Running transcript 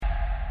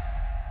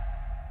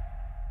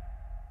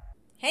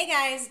Hey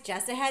guys,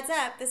 just a heads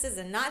up, this is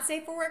a not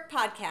safe for work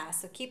podcast,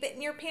 so keep it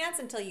in your pants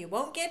until you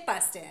won't get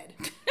busted.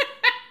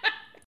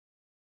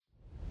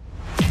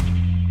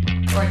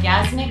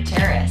 Orgasmic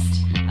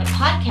Terrorist, a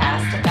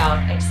podcast about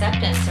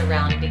acceptance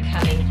around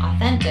becoming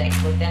authentic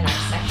within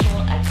our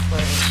sexual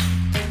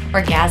exploration.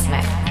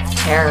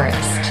 Orgasmic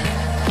Terrorist.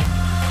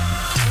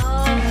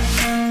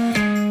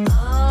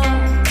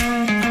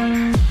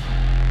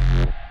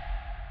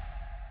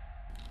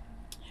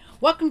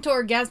 Welcome to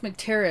Orgasmic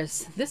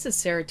Terrorist. This is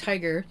Sarah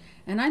Tiger,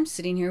 and I'm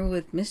sitting here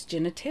with Miss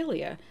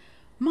Genitalia,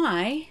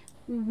 my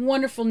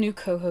wonderful new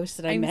co-host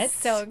that I met. I'm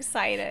so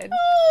excited.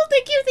 Oh,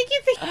 thank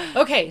you.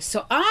 Okay,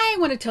 so I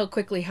want to tell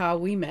quickly how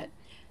we met.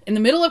 In the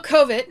middle of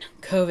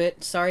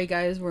COVID, sorry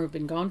guys, we've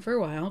been gone for a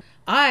while.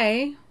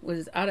 I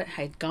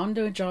had gone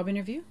to a job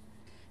interview,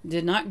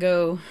 did not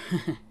go,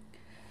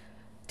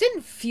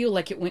 didn't feel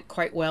like it went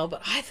quite well,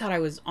 but I thought I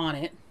was on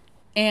it.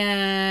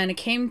 And I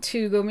came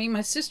to go meet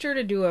my sister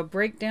to do a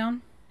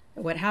breakdown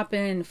of what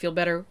happened, feel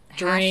better,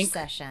 drink.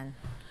 Hash session.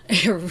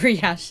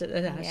 Rehash it.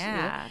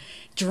 Yeah.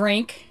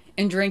 Drink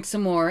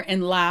some more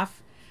and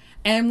laugh.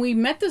 And we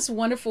met this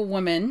wonderful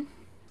woman,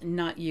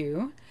 not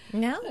you.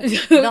 No,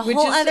 the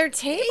whole other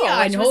table,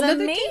 yeah, which was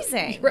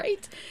amazing.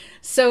 Right?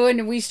 So,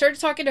 and we started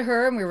talking to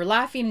her and we were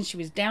laughing and she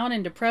was down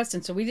and depressed.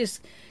 And so we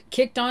just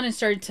kicked on and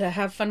started to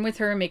have fun with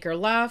her and make her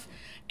laugh.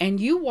 And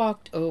you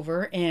walked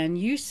over and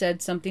you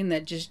said something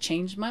that just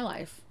changed my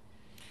life.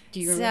 Do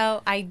you remember?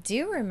 So I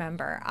do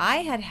remember. I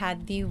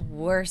had the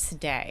worst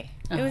day.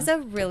 It was a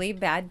really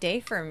bad day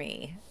for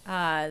me.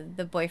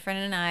 The boyfriend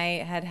and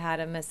I had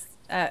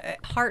a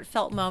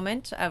heartfelt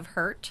moment of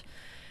hurt.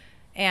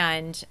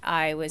 And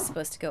I was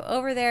supposed to go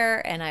over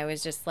there. And I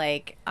was just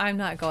like, I'm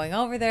not going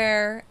over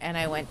there. And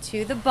I went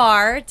to the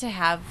bar to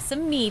have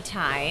some me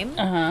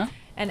time.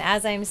 And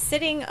as I'm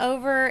sitting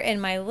over in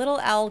my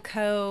little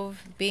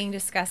alcove, being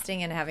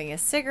disgusting and having a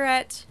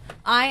cigarette,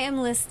 I am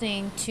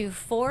listening to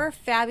four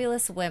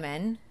fabulous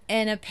women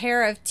in a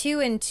pair of 2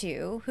 and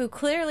 2 who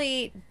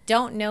clearly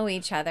don't know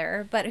each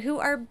other, but who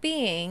are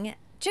being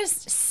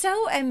just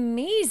so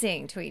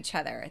amazing to each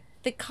other.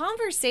 The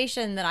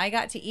conversation that I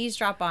got to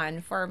eavesdrop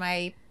on for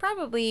my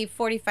probably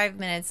 45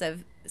 minutes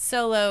of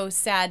solo,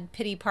 sad,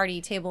 pity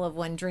party table of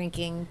one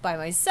drinking by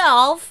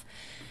myself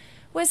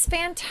was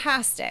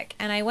fantastic.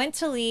 And I went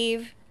to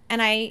leave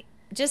and I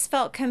just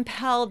felt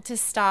compelled to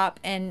stop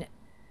and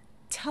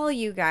tell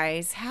you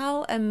guys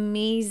how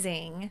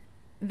amazing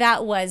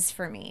that was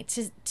for me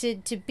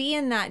to be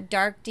in that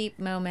dark, deep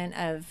moment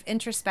of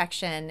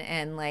introspection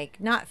and like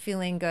not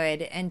feeling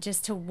good, and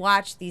just to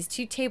watch these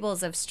 2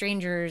 tables of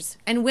strangers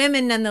and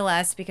women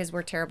nonetheless, because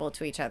we're terrible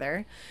to each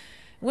other.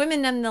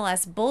 Women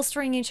nonetheless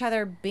bolstering each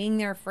other, being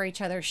there for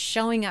each other,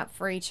 showing up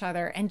for each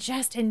other, and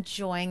just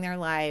enjoying their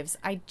lives.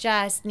 I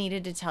just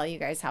needed to tell you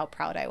guys how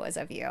proud I was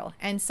of you.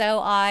 And so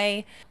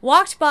I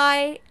walked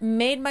by,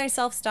 made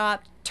myself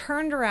stop,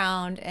 turned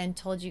around, and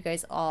told you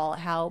guys all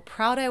how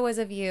proud I was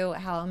of you,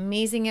 how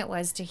amazing it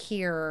was to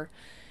hear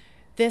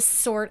this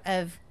sort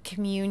of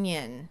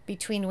communion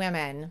between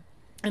women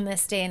in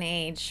this day and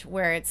age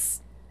where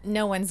it's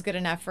no one's good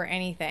enough for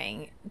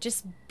anything.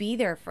 Just be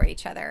there for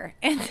each other.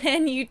 And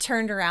then you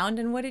turned around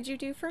and what did you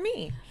do for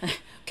me?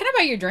 Can I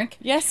buy you a drink?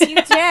 Yes, you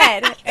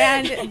did.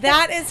 And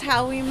that is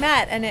how we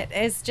met. And it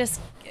is just,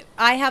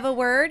 I have a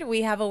word,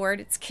 we have a word,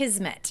 it's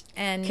kismet.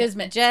 And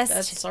kismet, just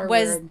that's our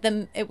was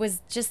word. It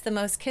was just the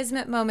most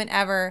kismet moment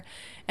ever.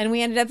 And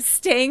we ended up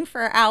staying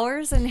for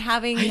hours and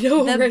having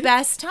the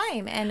best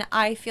time. And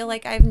I feel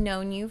like I've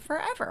known you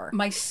forever.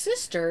 My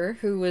sister,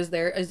 who was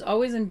there, is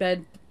always in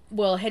bed,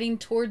 well, heading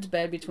towards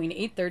bed between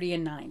 8:30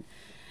 and 9.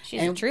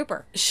 She's a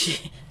trooper.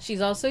 She's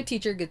also a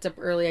teacher, gets up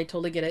early. I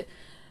totally get it.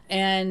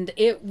 And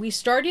we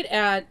started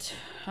at,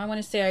 I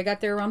want to say I got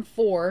there around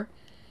 4.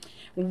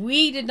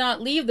 We did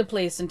not leave the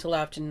place until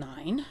after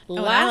 9.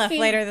 Oh, I left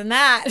later than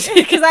that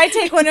because I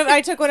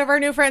took one of our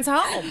new friends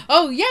home.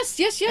 Oh, yes,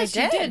 you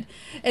did.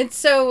 And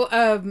so,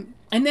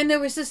 and then there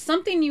was just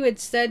something you had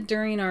said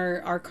during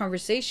our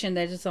conversation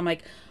that just, I'm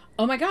like,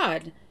 oh my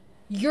God,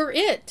 you're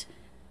it.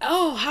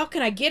 Oh, how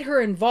can I get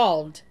her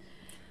involved?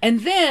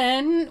 And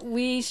then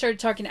we started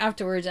talking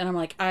afterwards, and I'm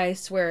like, I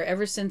swear,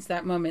 ever since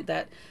that moment,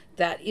 that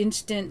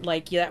instant,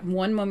 like that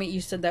one moment you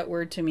said that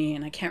word to me,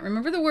 and I can't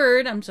remember the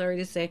word, I'm sorry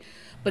to say,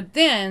 but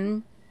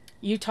then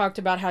you talked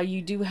about how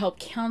you do help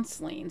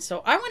counseling.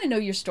 So I want to know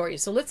your story.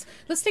 So let's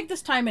take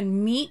this time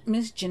and meet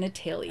Miss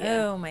Genitalia.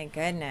 Oh my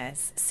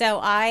goodness. So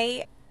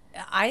I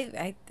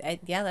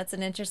yeah, that's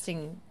an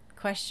interesting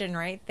question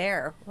right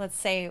there. Let's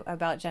say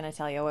about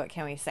genitalia. What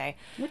can we say?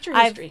 What's your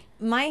history?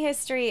 My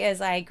history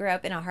is I grew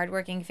up in a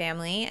hardworking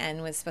family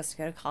and was supposed to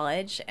go to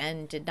college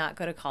and did not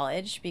go to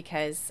college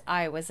because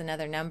I was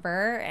another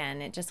number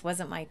and it just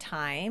wasn't my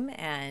time.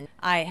 And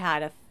I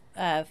had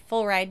a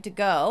full ride to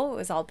go. It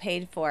was all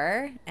paid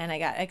for, and I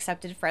got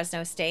accepted to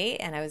Fresno State,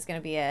 and I was going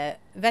to be a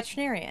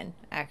veterinarian,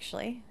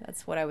 actually.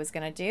 That's what I was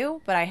going to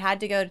do. But I had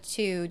to go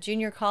to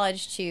junior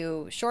college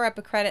to shore up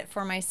a credit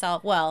for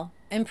myself. Well,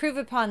 improve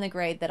upon the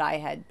grade that I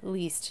had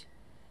least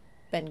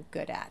been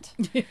good at.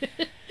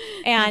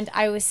 And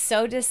I was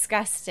so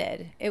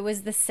disgusted. It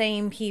was the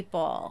same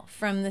people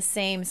from the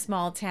same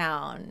small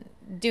town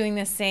doing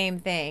the same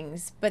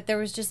things, but there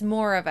was just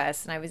more of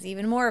us, and I was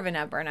even more of a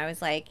number. And I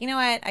was like, you know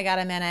what? I got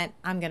a minute.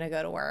 I'm going to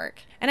go to work.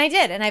 And I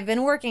did. And I've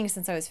been working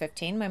since I was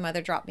 15. My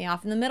mother dropped me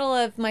off in the middle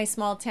of my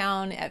small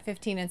town at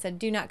 15 and said,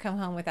 do not come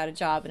home without a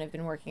job. And I've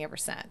been working ever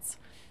since.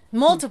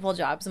 Multiple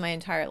jobs in my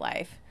entire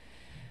life.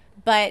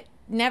 But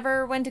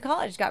never went to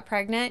college. Got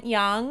pregnant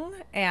young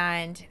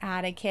and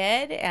had a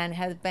kid and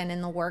has been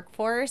in the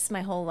workforce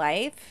my whole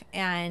life.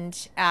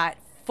 And at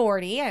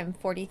 40, I'm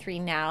 43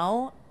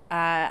 now,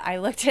 I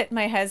looked at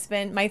my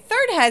husband, my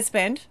third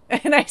husband,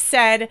 and I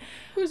said,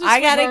 I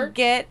got to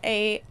get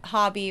a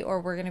hobby or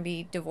we're going to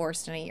be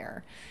divorced in a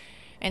year.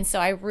 And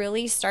so I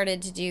really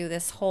started to do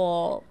this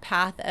whole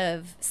path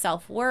of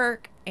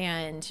self-work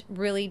and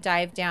really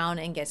dive down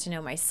and get to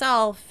know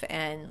myself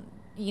and,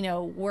 you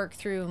know, work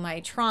through my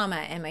trauma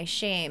and my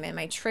shame and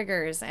my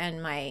triggers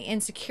and my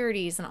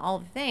insecurities and all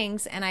the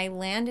things. And I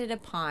landed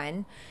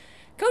upon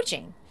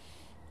coaching.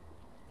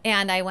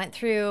 And I went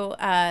through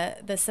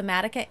the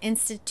Somatica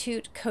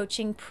Institute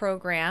coaching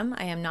program.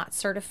 I am not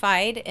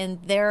certified in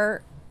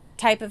their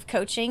type of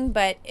coaching,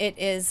 but it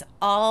is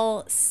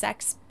all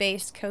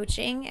sex-based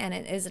coaching, and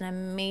it is an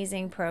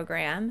amazing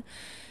program.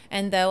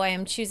 And though I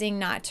am choosing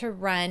not to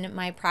run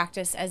my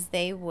practice as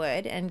they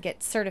would and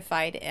get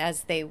certified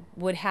as they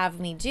would have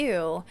me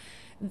do,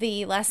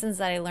 the lessons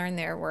that I learned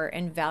there were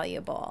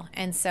invaluable.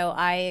 And so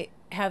I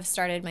have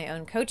started my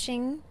own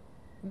coaching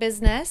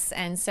business,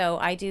 and so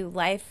I do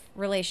life,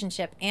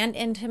 relationship, and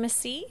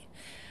intimacy.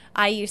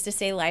 I used to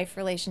say life,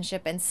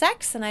 relationship, and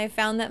sex, and I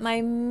found that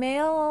my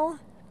male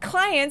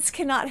clients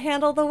cannot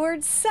handle the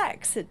word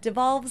sex. It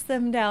devolves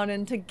them down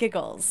into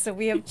giggles. So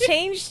we have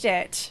changed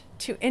it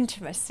to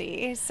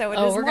intimacy, so it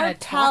is we're more gonna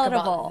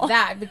palatable. Talk about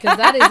that, because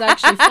that is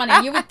actually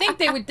funny. You would think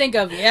they would think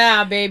of,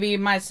 yeah, baby,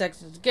 my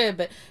sex is good,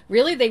 but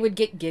really they would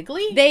get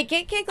giggly? They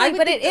get giggly,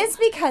 but it is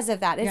because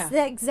of that. It's Yeah.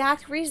 the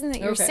exact reason that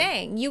you're Okay.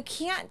 saying. You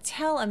can't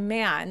tell a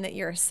man that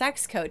you're a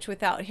sex coach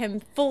without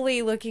him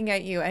fully looking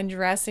at you and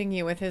dressing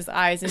you with his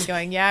eyes and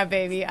going, yeah,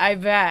 baby, I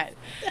bet.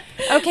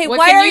 Okay, What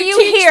why can are you you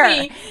teach here?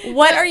 me?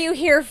 What are you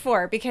here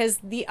for? Because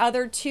the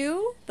other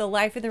two, the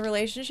life and the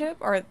relationship,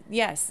 or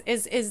yes,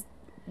 is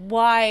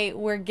why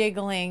we're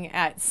giggling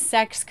at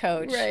sex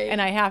coach, Right.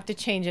 and I have to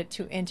change it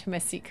to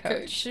intimacy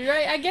coach.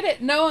 Right, I get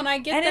it. No, and I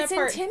get And that it's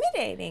part.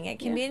 intimidating. It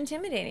can Yeah. be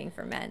intimidating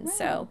for men. Yeah.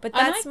 So, but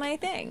And that's my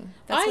thing.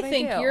 That's what I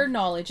think I do. your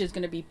knowledge is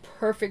going to be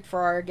perfect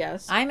for our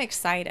guests. I'm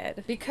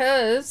excited.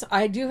 Because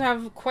I do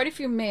have quite a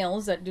few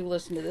males that do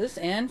listen to this,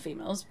 and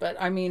females, but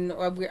I mean,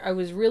 I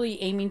was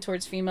really aiming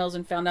towards females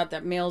and found out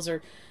that males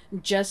are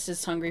just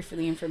as hungry for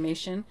the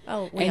information.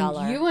 Oh, we all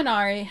are. And you and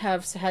I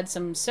have had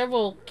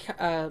several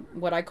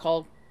what I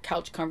call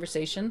couch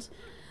conversations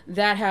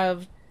that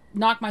have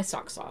knocked my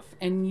socks off,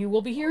 and you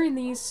will be hearing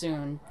these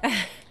soon.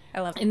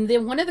 I love it. And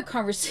then one of the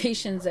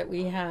conversations that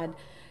we had,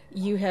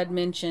 you had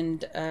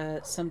mentioned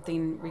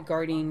something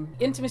regarding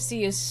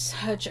intimacy is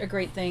such a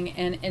great thing,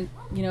 and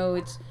you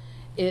know,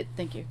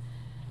 thank you.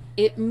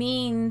 It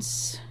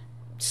means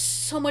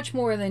so much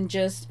more than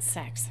just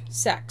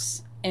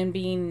sex and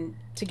being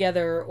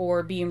together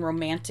or being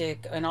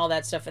romantic and all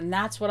that stuff. And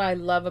that's what I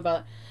love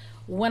about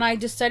when I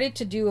decided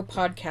to do a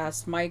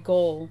podcast. My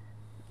goal,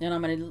 and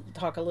I'm going to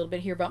talk a little bit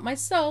here about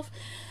myself.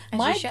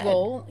 My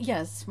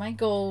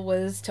goal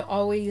was to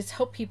always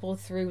help people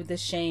through the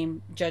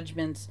shame,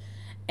 judgments,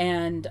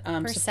 and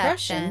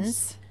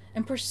suppressions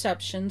and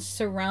perceptions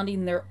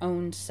surrounding their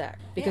own sex.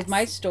 Because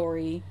my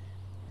story,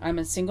 I'm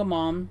a single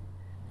mom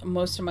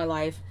most of my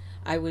life.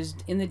 I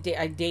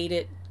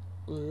dated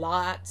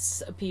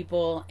lots of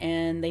people,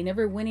 and they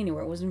never went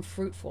anywhere. It wasn't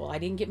fruitful. I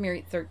didn't get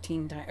married 3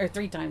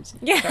 times.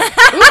 Yeah.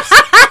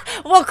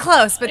 Well,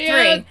 close, but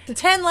 3.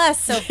 10 less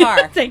so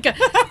far. Thank God.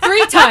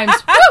 3 times.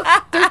 Woo!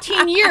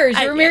 13 years.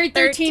 You were married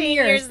 13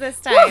 years. This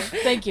time. Woo!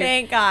 Thank you.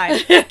 Thank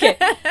God. Okay.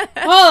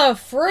 Oh,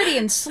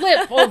 Freudian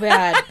slip. Oh,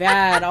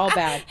 bad, all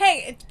bad.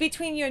 Hey, it's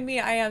between you and me,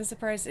 I am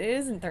surprised it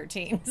isn't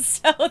 13.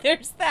 So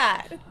there's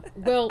that.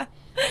 Well,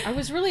 I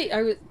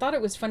thought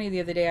it was funny the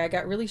other day. I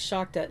got really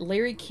shocked that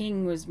Larry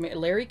King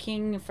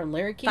from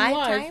Larry King 5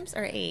 Live. times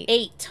or 8?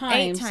 8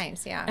 times. 8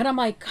 times, yeah. And I'm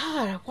like,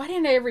 God, why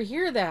didn't I ever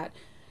hear that?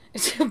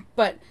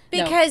 But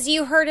because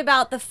you heard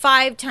about the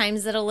 5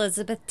 times that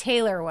Elizabeth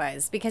Taylor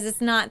was, because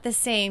it's not the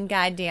same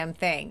goddamn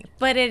thing,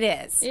 but it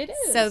is. It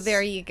is. So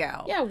there you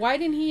go. Yeah, why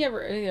didn't he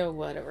ever?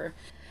 Whatever.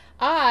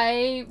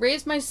 I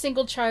raised my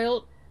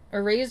child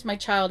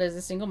as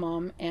a single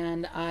mom,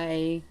 and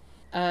I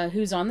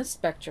who's on the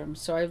spectrum.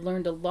 So I've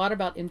learned a lot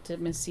about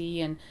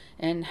intimacy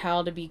and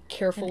how to be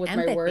careful with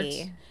my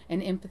words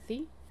and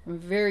empathy. I'm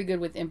very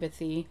good with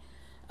empathy.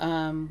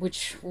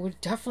 Which we're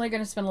definitely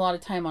going to spend a lot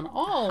of time on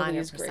all 100%.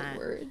 These great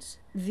words.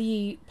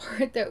 The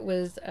part that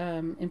was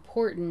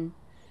important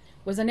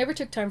was I never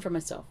took time for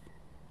myself.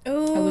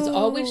 Ooh, I was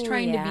always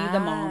trying to be the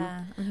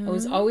mom. Mm-hmm. I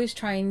was always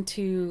trying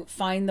to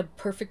find the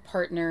perfect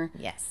partner.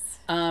 Yes.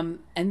 And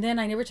then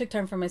I never took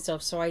time for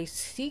myself, so I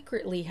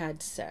secretly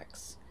had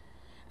sex.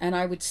 and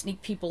I would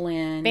sneak people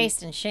in.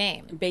 Based in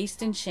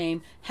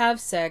shame. Have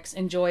sex,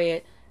 enjoy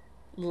it,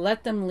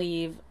 let them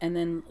leave, and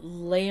then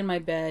lay in my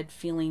bed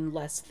feeling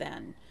less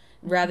than,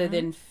 rather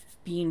than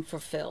being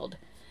fulfilled.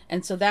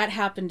 And so that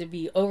happened to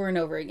be over and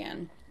over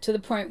again, to the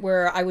point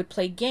where I would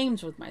play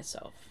games with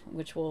myself,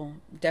 which we'll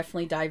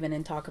definitely dive in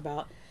and talk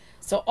about.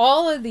 So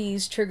all of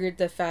these triggered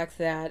the fact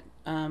that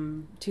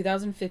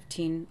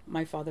 2015,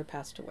 my father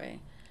passed away.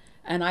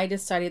 And I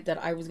decided that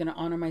I was going to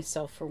honor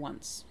myself for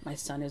once. My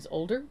son is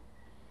older.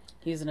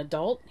 He's an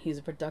adult. He's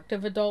a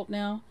productive adult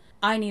now.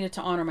 I needed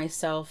to honor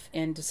myself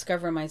and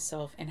discover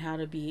myself and how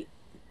to be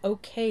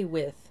okay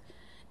with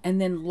and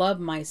then love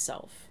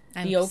myself.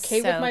 Be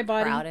okay with my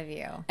body. I'm so proud of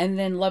you. And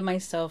then love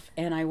myself.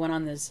 And I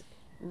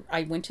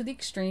went to the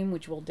extreme,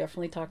 which we'll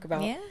definitely talk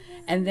about. Yeah.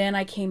 And then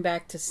I came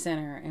back to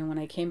center. And when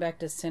I came back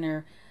to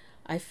center,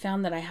 I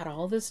found that I had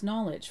all this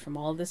knowledge from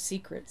all the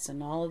secrets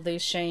and all of the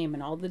shame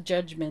and all the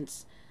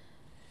judgments,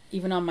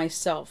 even on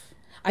myself.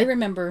 I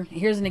remember,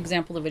 here's an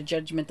example of a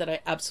judgment that I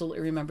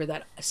absolutely remember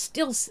that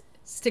still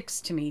sticks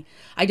to me.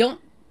 I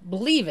don't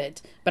believe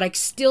it, but I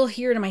still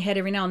hear it in my head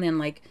every now and then.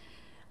 Like,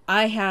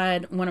 I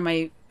had one of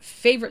my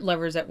favorite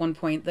lovers at one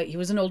point, that he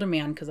was an older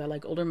man, because I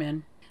like older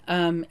men.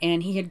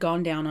 And he had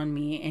gone down on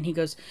me, and he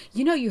goes,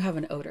 "You know, you have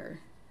an odor."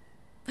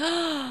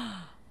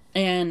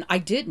 And I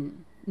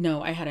didn't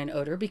know I had an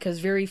odor, because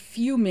very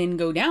few men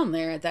go down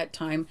there at that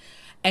time.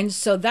 And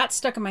so that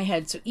stuck in my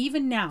head. So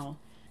even now,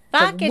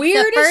 Fuck, the it's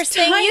weirdest the first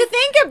thing time- you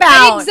think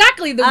about.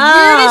 Exactly, the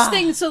weirdest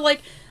thing. So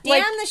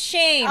Damn the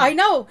shame. I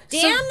know.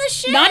 Damn So the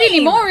shame. Not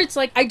anymore. It's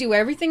like I do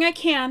everything I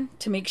can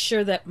to make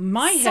sure that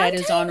my head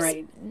is on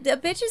right. The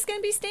bitch is gonna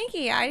be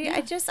stinky.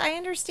 I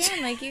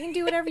understand. Like, you can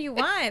do whatever you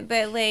want,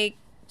 but like,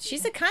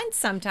 she's a cunt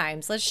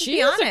sometimes. Let's just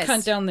be honest. She is a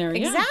cunt down there.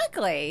 Yeah.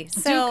 Exactly.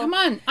 So Dude, come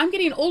on. I'm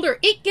getting older.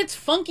 It gets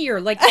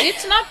funkier. Like,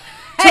 it's not.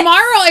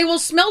 Tomorrow I will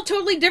smell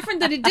totally different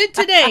than it did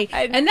today.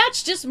 And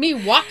that's just me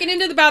walking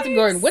into the bathroom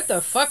going, what the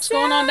fuck's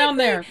going on down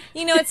there?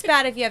 You know, it's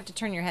bad if you have to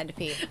turn your head to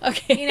pee.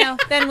 Okay. You know,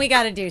 then we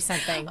got to do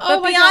something. Oh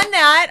but my beyond God.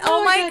 that,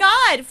 Oh oh my my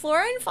God,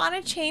 flora and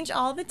fauna change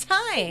all the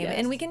time. Yes.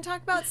 And we can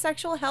talk about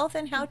sexual health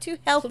and how to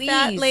help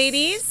that,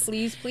 ladies.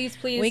 Please.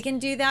 We can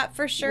do that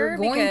for sure.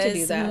 We're going to because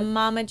do that.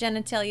 Mama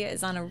Genitalia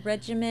is on a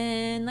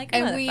regimen like a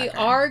And we motherfucker.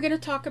 are going to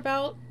talk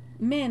about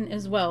men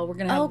as well. We're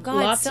going to have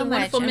lots so of much.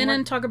 wonderful And men we're-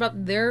 and talk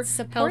about their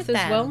Support health as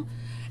them. well.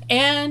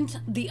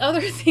 And the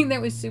other thing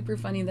that was super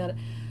funny that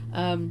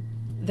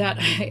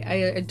I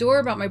adore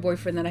about my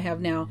boyfriend that I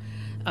have now,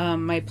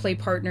 my play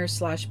partner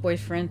 /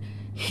 boyfriend,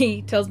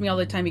 he tells me all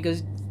the time, he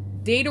goes,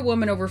 date a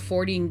woman over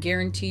 40 and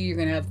guarantee you're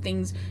going to have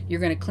things, you're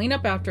going to clean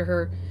up after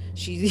her.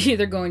 She's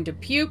either going to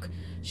puke,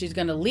 she's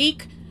going to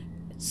leak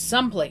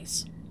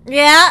someplace.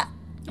 Yeah.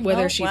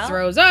 Whether Oh, she well.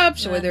 throws up,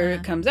 so whether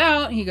it comes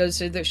out, he goes,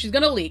 so that she's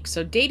going to leak.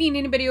 So dating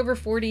anybody over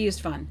 40 is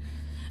fun.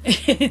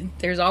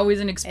 There's always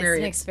an experience.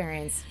 It's an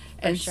experience.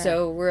 And sure.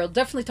 so we'll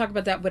definitely talk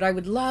about that, but I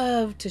would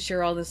love to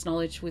share all this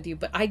knowledge with you.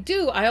 But I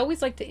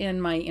always like to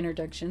end my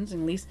introductions,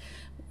 and at least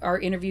our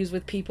interviews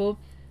with people,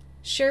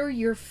 share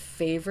your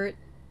favorite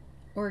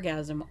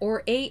orgasm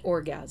or a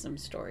orgasm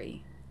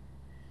story.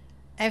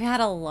 I've had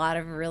a lot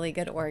of really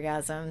good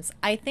orgasms.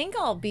 I think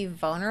I'll be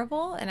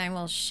vulnerable and I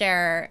will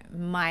share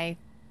my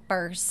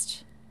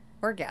first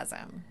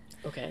orgasm.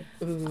 Okay.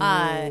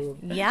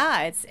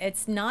 Yeah,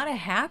 it's not a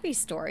happy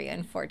story,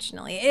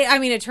 unfortunately.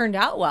 It turned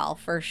out well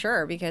for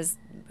sure, because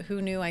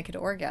who knew I could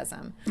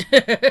orgasm?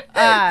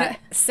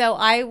 So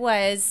I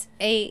was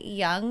a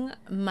young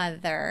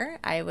mother.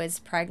 I was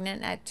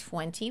pregnant at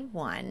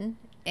 21.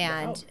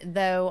 And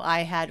though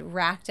I had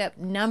racked up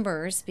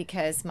numbers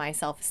because my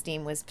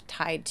self-esteem was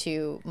tied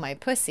to my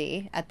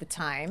pussy at the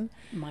time.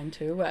 Mine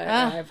too.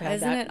 I've had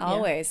isn't that. it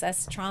always?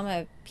 Us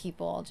trauma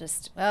people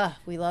just,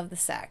 we love the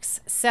sex.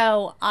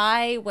 So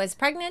I was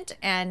pregnant,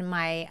 and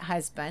my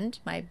husband,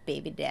 my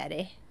baby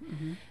daddy,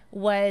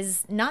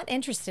 was not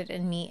interested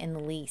in me in the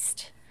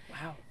least.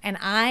 Wow. And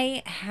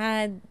I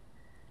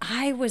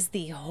was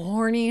the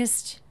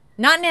horniest,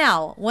 not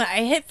now. When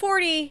I hit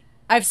 40,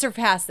 I've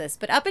surpassed this,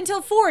 but up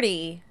until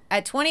 40,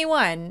 at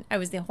 21, I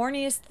was the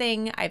horniest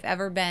thing I've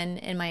ever been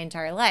in my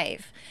entire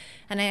life.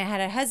 And I had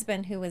a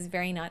husband who was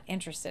very not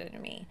interested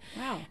in me.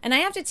 Wow. And I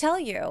have to tell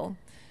you,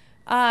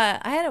 I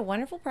had a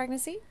wonderful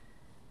pregnancy.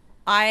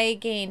 I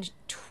gained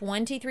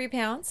 23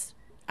 pounds.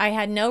 I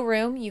had no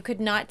room. You could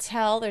not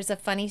tell. There's a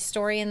funny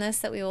story in this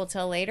that we will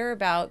tell later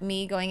about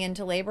me going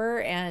into labor,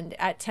 and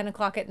at 10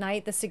 o'clock at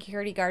night, the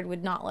security guard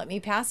would not let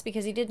me pass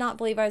because he did not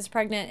believe I was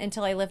pregnant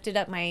until I lifted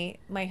up my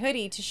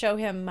hoodie to show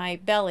him my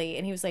belly.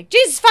 And he was like,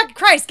 Jesus fucking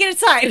Christ, get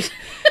inside.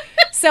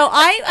 So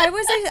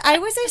I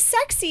was a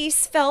sexy,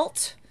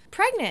 svelte,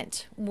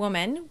 pregnant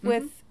woman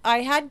with,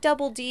 I had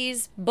double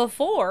D's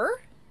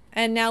before,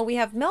 and now we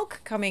have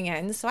milk coming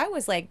in. So I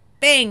was like,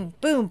 bang,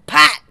 boom,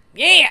 pat,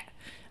 yeah.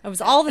 It was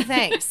all the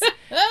things.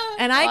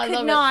 And I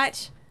could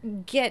not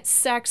get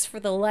sex for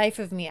the life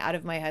of me out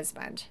of my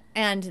husband.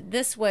 And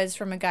this was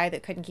from a guy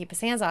that couldn't keep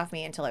his hands off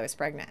me until I was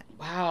pregnant.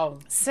 Wow.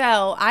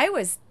 So I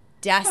was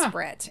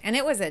desperate. And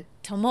it was a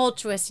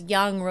tumultuous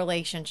young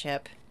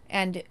relationship.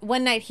 And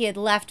one night he had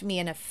left me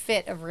in a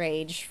fit of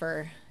rage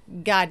for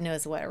God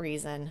knows what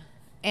reason.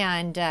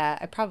 And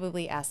I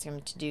probably asked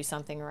him to do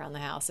something around the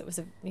house.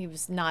 He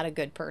was not a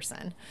good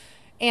person.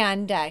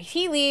 And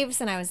he leaves,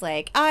 and I was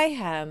like, I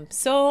am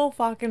so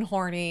fucking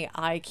horny,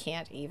 I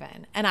can't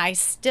even. And I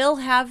still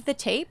have the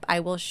tape. I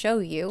will show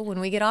you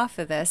when we get off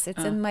of this.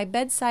 It's in my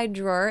bedside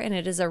drawer, and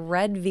it is a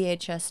red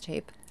VHS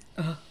tape.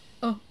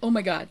 Oh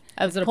my God.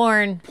 Of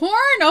porn. Porn?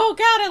 Oh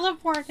God, I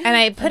love porn. And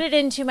I put it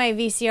into my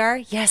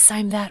VCR. Yes,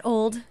 I'm that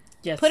old.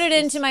 Yes. Put it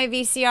into my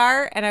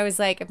VCR, and I was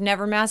like, I've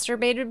never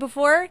masturbated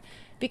before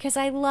because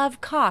I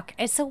love cock.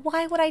 And so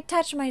why would I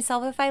touch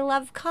myself if I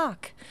love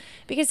cock?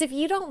 Because if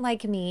you don't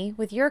like me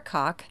with your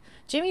cock,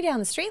 Jimmy down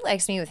the street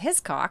likes me with his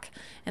cock,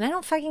 and I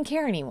don't fucking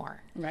care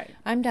anymore. Right.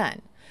 I'm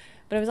done.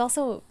 But I was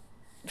also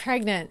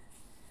pregnant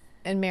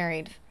and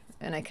married,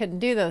 and I couldn't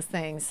do those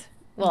things.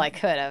 Well, I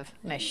could have,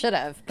 and I should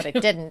have, but I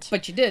didn't.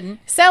 But you didn't.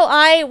 So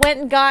I went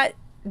and got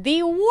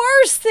the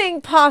worst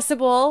thing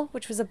possible,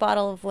 which was a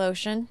bottle of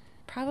lotion.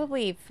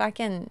 Probably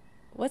fucking,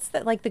 what's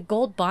that, like the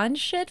Gold Bond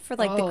shit for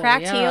like the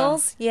cracked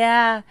heels?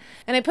 Yeah.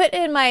 And I put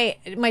in my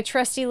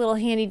trusty little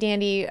handy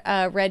dandy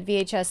red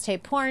VHS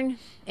tape porn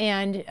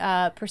and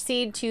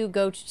proceed to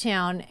go to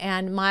town.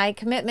 And my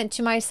commitment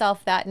to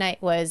myself that night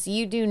was,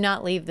 you do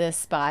not leave this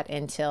spot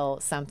until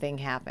something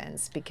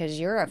happens, because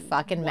you're a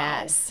fucking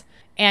mess.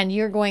 And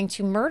you're going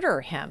to murder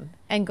him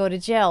and go to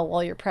jail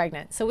while you're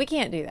pregnant. So we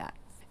can't do that.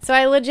 So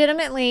I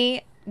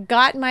legitimately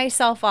got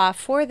myself off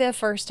for the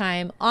first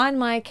time on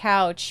my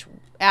couch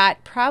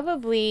at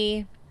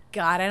probably,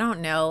 God, I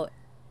don't know,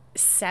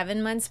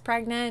 7 months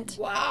pregnant.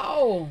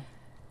 Wow.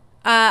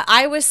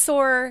 I was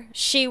sore.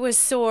 She was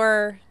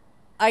sore.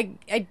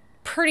 I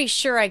pretty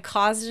sure I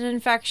caused an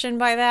infection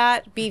by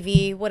that.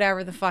 BV,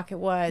 whatever the fuck it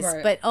was.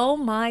 Right. But oh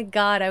my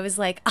God, I was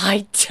like,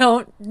 I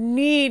don't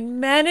need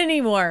men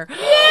anymore.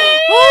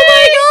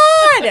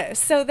 Oh my God.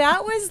 So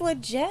that was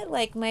legit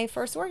like my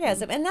first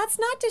orgasm. And that's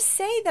not to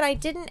say that I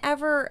didn't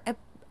ever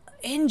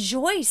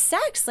enjoy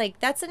sex. Like,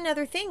 that's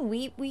another thing.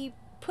 We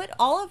put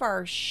all of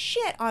our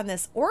shit on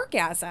this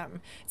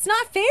orgasm. It's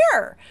not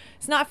fair.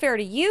 It's not fair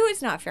to you.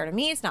 It's not fair to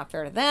me. It's not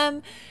fair to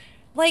them.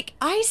 Like,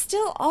 I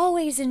still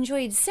always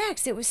enjoyed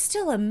sex. It was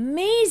still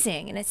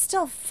amazing. And it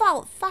still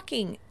felt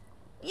fucking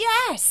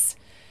yes.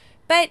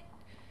 But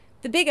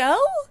the big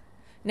O?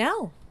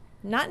 No.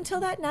 Not until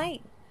that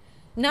night.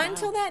 Not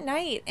until that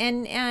night.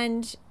 And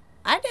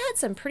I'd had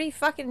some pretty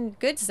fucking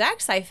good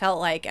sex, I felt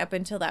like, up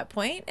until that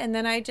point. And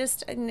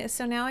then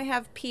so now I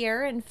have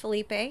Pierre and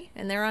Felipe,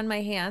 and they're on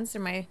my hands.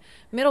 They're my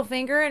middle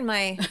finger and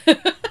my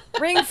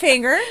ring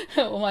finger.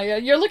 Oh my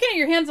God. You're looking at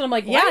your hands, and I'm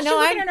like, why yeah, is she no,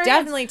 looking I'm at her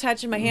definitely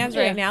touching my hands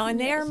right now, and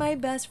they Yes. are my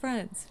best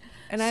friends.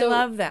 And I So,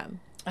 love them.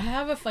 I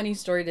have a funny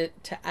story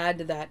to add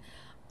to that.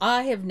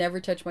 I have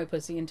never touched my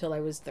pussy until I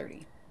was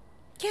 30.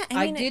 Yeah,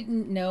 I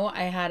didn't know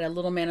I had a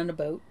little man on a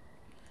boat.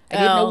 I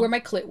didn't know where my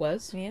clit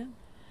was. Yeah,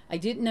 I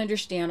didn't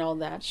understand all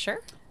that.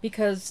 sure.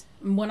 Because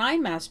when I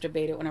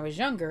masturbated when I was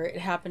younger, it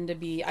happened to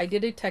be, I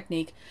did a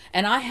technique,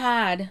 and I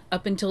had,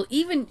 up until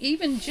even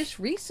just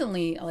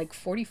recently, like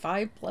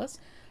 45 plus,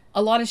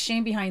 a lot of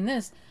shame behind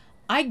this.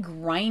 I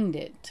grind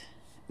it,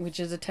 which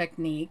is a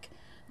technique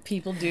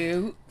people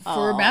do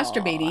for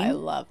masturbating. I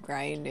love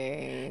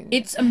grinding.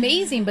 It's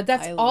amazing, but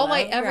that's all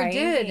I ever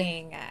did.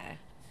 grinding.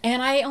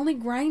 And I only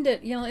grind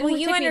it, you know. Well,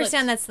 you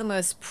understand that's the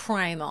most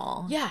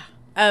primal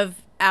of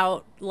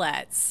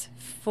outlets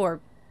for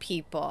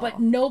people. But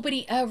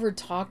nobody ever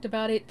talked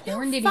about it.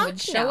 Porn didn't even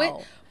show it.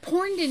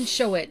 Porn didn't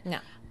show it. No.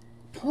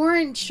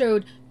 Porn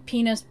showed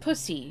penis,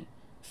 pussy,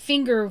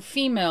 finger,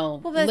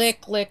 female,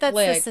 lick, that's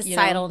lick. the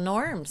societal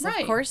norms.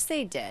 Right. Of course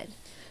they did.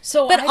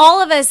 So, But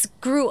all of us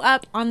grew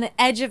up on the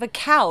edge of a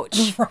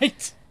couch.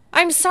 right.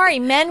 I'm sorry,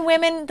 men,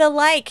 women, the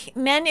like.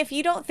 Men, if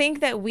you don't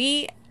think that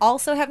we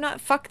also have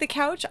not fucked the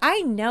couch,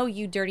 I know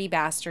you dirty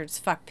bastards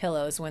fuck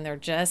pillows when they're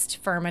just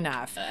firm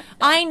enough.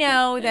 I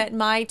know that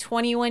my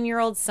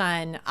 21-year-old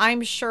son,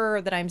 I'm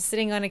sure that I'm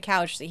sitting on a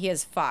couch that he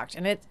has fucked.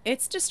 And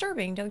it's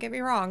disturbing, don't get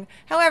me wrong.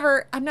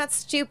 However, I'm not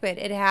stupid.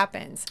 It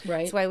happens.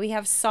 Right. That's why we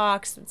have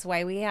socks. That's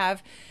why we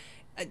have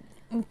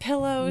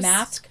pillows.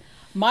 Mask.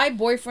 My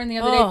boyfriend the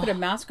other day put a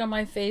mask on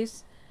my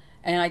face,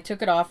 and I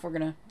took it off. We're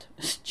going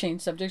to change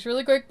subjects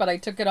really quick, but I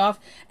took it off,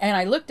 and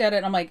I looked at it,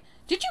 and I'm like,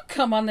 did you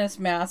come on this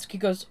mask? He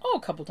goes, a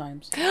couple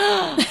times.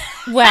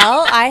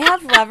 Well, I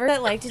have lovers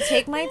that like to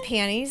take my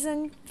panties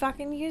and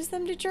fucking use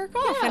them to jerk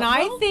off. Yeah, and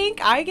I think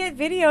I get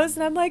videos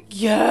and I'm like,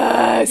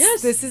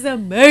 yes, this is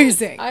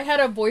amazing. I had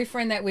a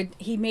boyfriend that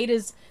he made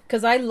his,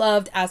 because I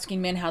loved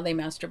asking men how they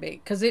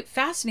masturbate, because it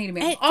fascinated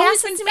me. It I've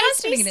always been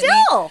fascinates me fascinated me.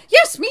 still.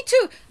 Yes, me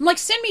too. I'm like,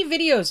 send me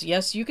videos.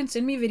 Yes, you can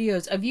send me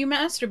videos of you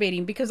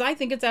masturbating, because I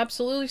think it's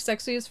absolutely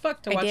sexy as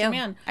fuck to watch a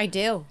man. I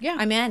do. Yeah.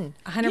 I'm in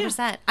 100%.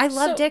 Yeah. I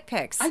love So, dick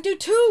pics. I do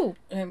too.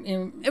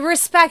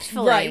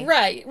 Respectfully.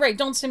 Right.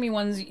 Don't send me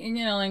ones,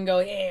 and go,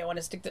 hey, I want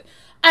to stick to.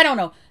 I don't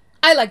know.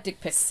 I like dick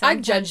pics. I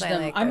Sometimes judge I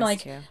them. like I'm those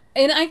like, too.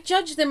 and I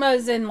judge them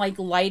as in like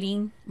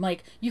lighting.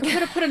 Like, you could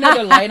have put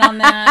another light on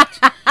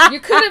that. You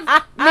could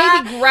have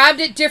maybe grabbed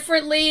it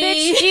differently.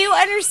 Bitch, do you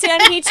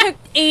understand? He took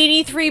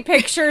 83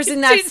 pictures,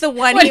 and that's the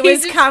one What he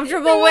was just-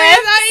 comfortable with.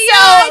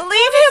 Yeah. So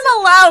leave him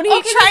alone. He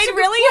Okay, that's a tried good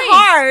really point.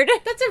 hard.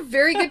 That's a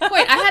very good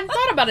point. I hadn't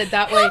thought about it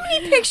that way. How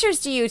many pictures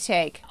do you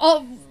take?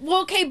 Oh,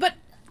 well, okay, but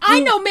I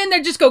know men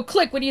that just go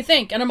click. What do you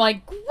think? And I'm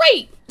like,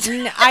 great.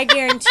 I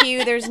guarantee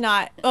you there's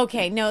not.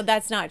 Okay, no,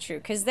 that's not true.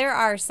 Because there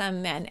are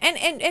some men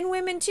and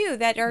women too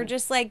that are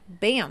just like,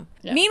 bam.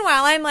 Yeah.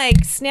 Meanwhile, I'm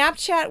like,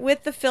 Snapchat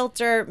with the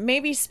filter,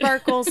 maybe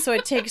sparkles so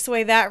it takes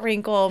away that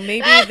wrinkle.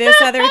 Maybe this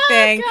other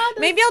thing. God,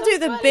 Maybe I'll so do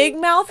the funny. big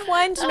mouth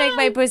one to make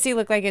my pussy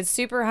look like it's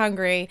super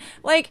hungry.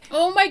 Like,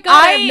 Oh my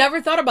God, I've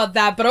never thought about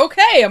that. But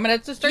okay, I'm going to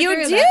have to start doing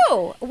you that.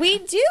 do. We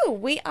do.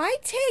 I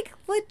take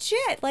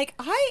legit. Like,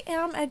 I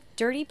am a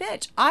dirty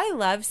bitch. I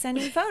love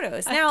sending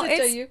photos. I Now, have to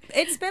tell you.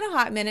 it's been a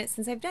hot minute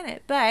since I've done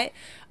it, but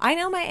I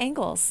know my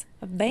angles.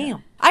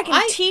 Bam. I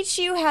can teach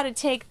you how to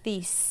take the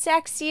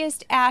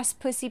sexiest ass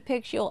pussy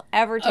pics you'll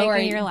ever take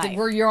in your life.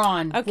 You're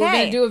on. Okay. We're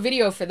going to do a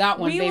video for that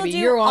one, We baby. will do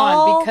You're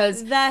all on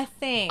because the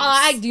things.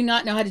 I do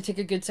not know how to take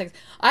a good sex.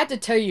 I have to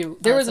tell you,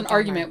 there was it's an a bummer.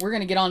 argument. We're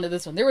going to get on to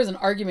this one. There was an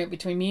argument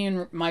between me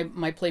and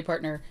my play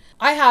partner.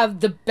 I have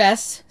the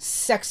best,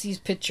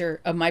 sexiest picture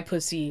of my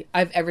pussy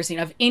I've ever seen,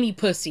 of any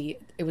pussy.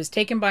 It was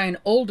taken by an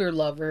older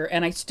lover,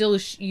 and I still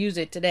use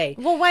it today.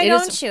 Well, why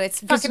don't you?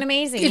 It's fucking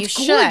amazing. It's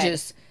You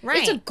gorgeous. should. Right.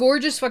 It's a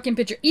gorgeous fucking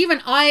picture. Even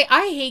I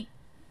hate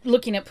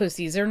looking at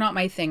pussies. They're not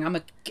my thing. I'm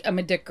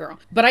a dick girl.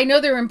 But I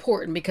know they're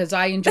important because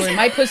I enjoy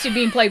my pussy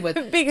being played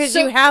with. Because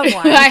you have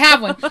one. I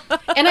have one.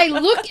 And I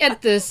look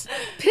at this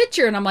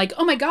picture and I'm like,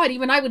 oh my God,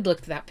 even I would look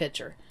at that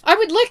picture. I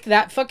would lick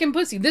that fucking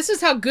pussy. This is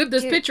how good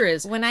this picture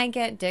is. When I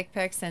get dick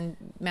pics and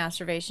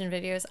masturbation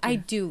videos, I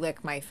do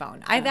lick my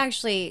phone. I've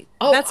actually.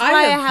 Oh, that's why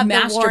I have the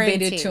masturbated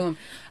warranty. to him.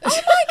 Oh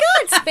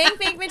my God! Spank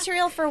bank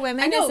material for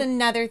women know. is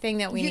another thing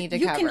that we need to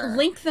cover. You can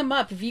link them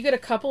up. If you get a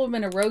couple of them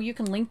in a row, you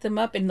can link them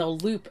up and they'll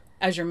loop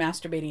as you're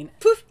masturbating.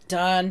 Poof,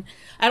 done.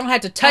 I don't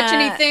have to touch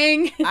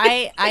anything.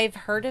 I've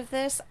heard of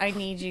this. I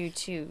need you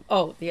to.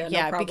 Oh, yeah, no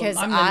problem. Because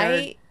I'm the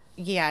nerd.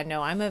 Yeah,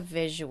 no, I'm a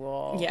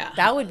visual. Yeah.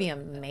 That would be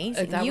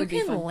amazing. That you would be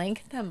can fun.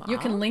 link them up. You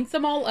can link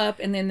them all up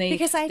and then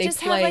Because I they just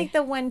play. have like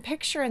the one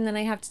picture and then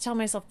I have to tell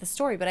myself the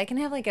story, but I can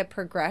have like a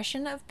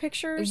progression of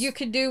pictures. You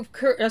could do a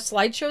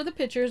slideshow of the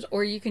pictures,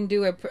 or you can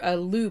do a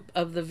loop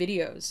of the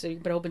videos. So you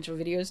can put a whole bunch of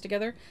videos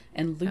together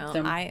and loop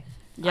them.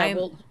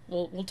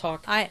 We'll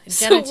talk.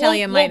 Jenna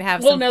Talia might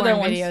have some know porn their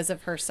ones. videos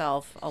of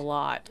herself a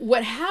lot.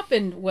 What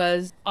happened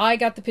was I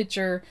got the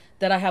picture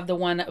that I have the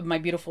one of my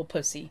beautiful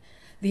pussy.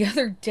 The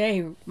other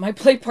day, my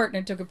play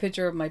partner took a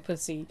picture of my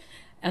pussy.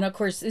 And of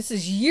course, this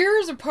is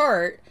years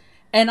apart.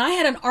 And I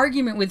had an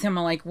argument with him.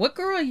 I'm like, what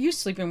girl are you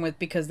sleeping with?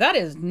 Because that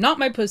is not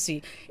my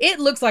pussy. It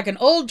looks like an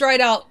old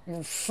dried out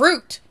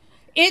fruit.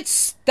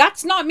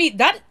 That's not me.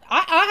 That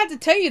I had to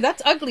tell you,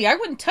 that's ugly. I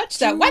wouldn't touch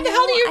that. Why the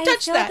hell do you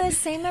touch that? I feel the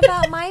same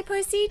about my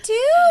pussy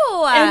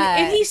too.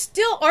 And he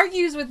still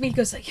argues with me. He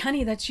goes like,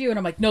 honey, that's you. And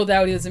I'm like, no,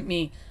 that isn't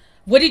me.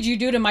 What did you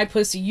do to my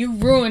pussy? You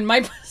ruined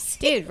my pussy.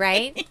 Dude,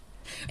 right?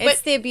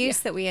 It's the abuse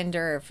that we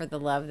endure for the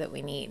love that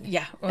we need.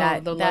 Yeah,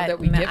 the love that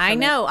we get from I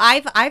know.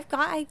 it. I've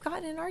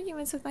gotten in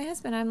arguments with my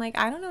husband. I'm like,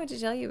 I don't know what to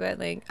tell you, but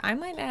like, I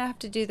might not have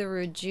to do the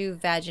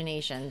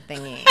rejuvenation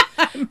thingy.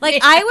 Like,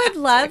 I would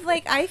love,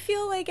 like, I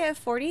feel like at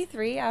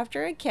 43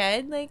 after a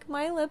kid, like,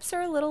 my lips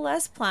are a little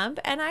less plump,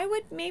 and I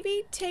would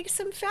maybe take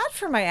some fat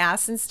from my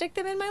ass and stick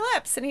them in my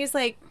lips. And he's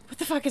like, what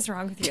the fuck is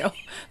wrong with you?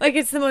 Like,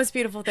 it's the most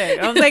beautiful thing.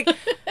 I was like,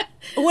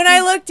 when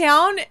I look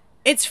down,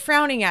 it's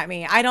frowning at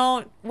me.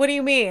 What do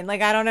you mean?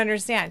 Like, I don't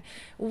understand.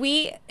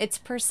 It's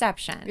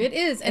perception. It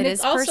is. And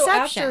it's also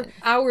after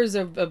hours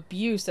of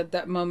abuse at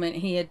that moment,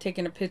 he had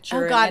taken a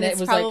picture. Oh, God, and it's it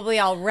was probably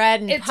all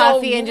red and it's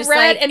puffy all and just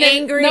red like and then-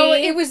 angry. No,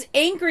 it was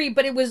angry,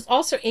 but it was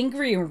also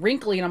angry and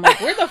wrinkly. And I'm like,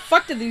 where the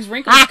fuck did these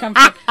wrinkles come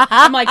from?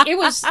 I'm like, it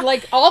was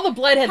like all the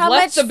blood had How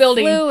left much the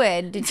building.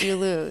 fluid did you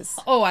lose?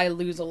 Oh, I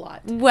lose a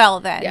lot. Well,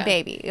 then, Yeah.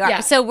 baby. Yeah.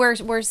 So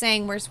we're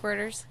saying we're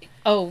squirters?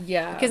 Oh,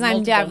 yeah. Because I'm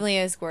multiple. definitely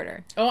a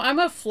squirter. Oh, I'm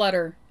a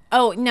flutter.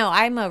 Oh, no,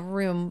 I'm a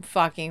room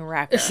fucking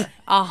wrecker.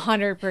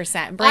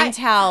 100%. Bring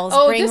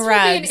towels, bring this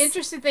rugs. would be an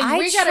interesting thing.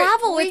 I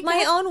travel with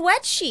my got- own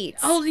wet sheets.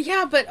 Oh,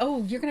 yeah, but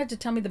you're going to have to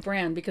tell me the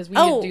brand because we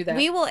need to do that.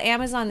 We will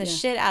Amazon the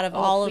shit out of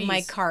all of my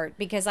please. cart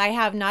because I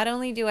have, not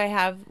only do I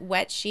have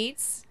wet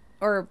sheets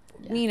or,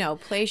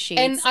 play sheets,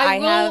 And I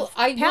will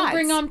pads.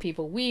 bring on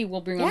people. We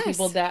will bring on Yes.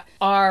 people that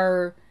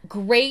are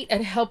great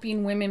at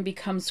helping women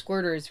become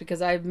squirters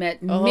because I've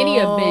met many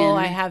of men. Oh,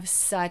 I have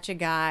such a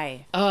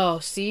guy. Oh,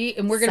 see?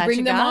 And we're going to Such bring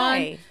a them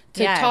guy. on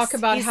to Yes. talk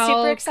about He's how...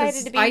 super excited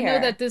 'cause to be I know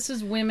here. that this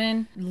is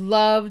women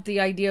loved the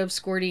idea of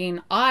squirting.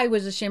 I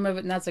was ashamed of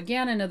it, and that's,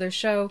 again, another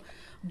show.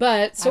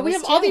 But, so we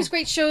was have all too. these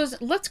great shows.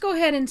 Let's go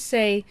ahead and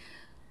say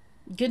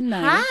good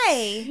night.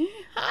 Hi.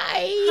 Hi.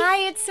 Hi,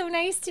 it's so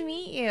nice to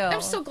meet you.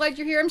 I'm so glad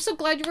you're here. I'm so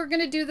glad we're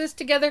going to do this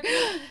together.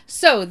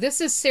 So,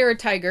 this is Sarah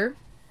Tiger.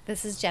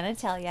 This is Jenna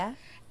Talia.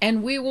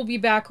 And we will be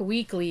back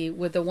weekly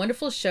with a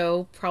wonderful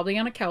show, probably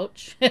on a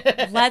couch.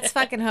 Let's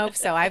fucking hope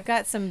so. I've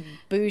got some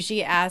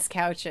bougie ass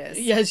couches.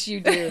 Yes, you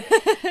do.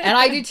 And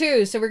I do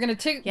too. So we're going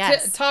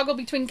to toggle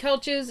between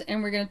couches,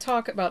 and we're going to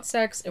talk about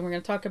sex, and we're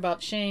going to talk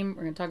about shame.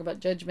 We're going to talk about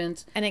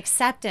judgment. And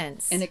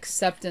acceptance. And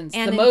acceptance.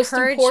 And the most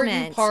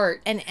important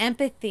part. And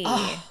empathy.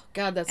 Oh,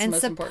 God, that's the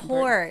most important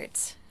part. And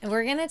support. And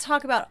we're going to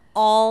talk about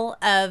all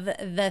of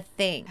the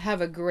things. Have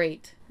a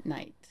great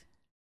night.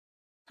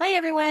 Hi,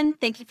 everyone.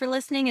 Thank you for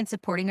listening and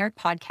supporting our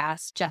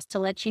podcast. Just to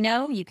let you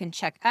know, you can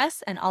check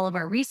us and all of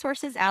our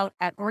resources out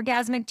at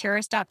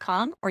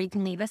orgasmicterrorist.com, or you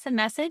can leave us a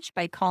message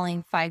by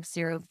calling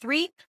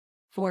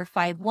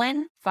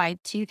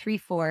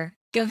 503-451-5234.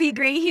 Go be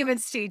great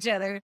humans to each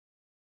other.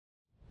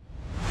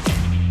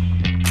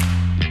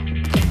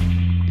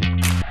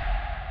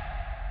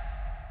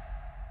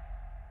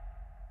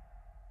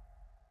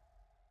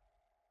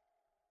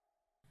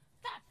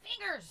 Fat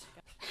fingers!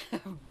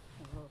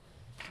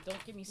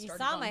 Don't get me started. You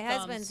saw on my thumbs.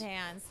 husband's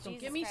hands. Don't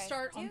Jesus get me Christ.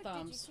 started on Dude,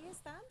 thumbs. Did you see his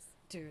thumbs?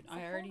 Dude,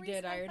 I already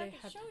did. I already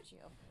had. showed you.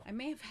 I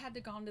may have had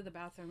to gone to the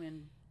bathroom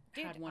and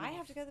Dude, had one. I off.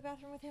 have to go to the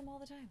bathroom with him all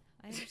the time.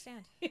 I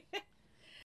understand.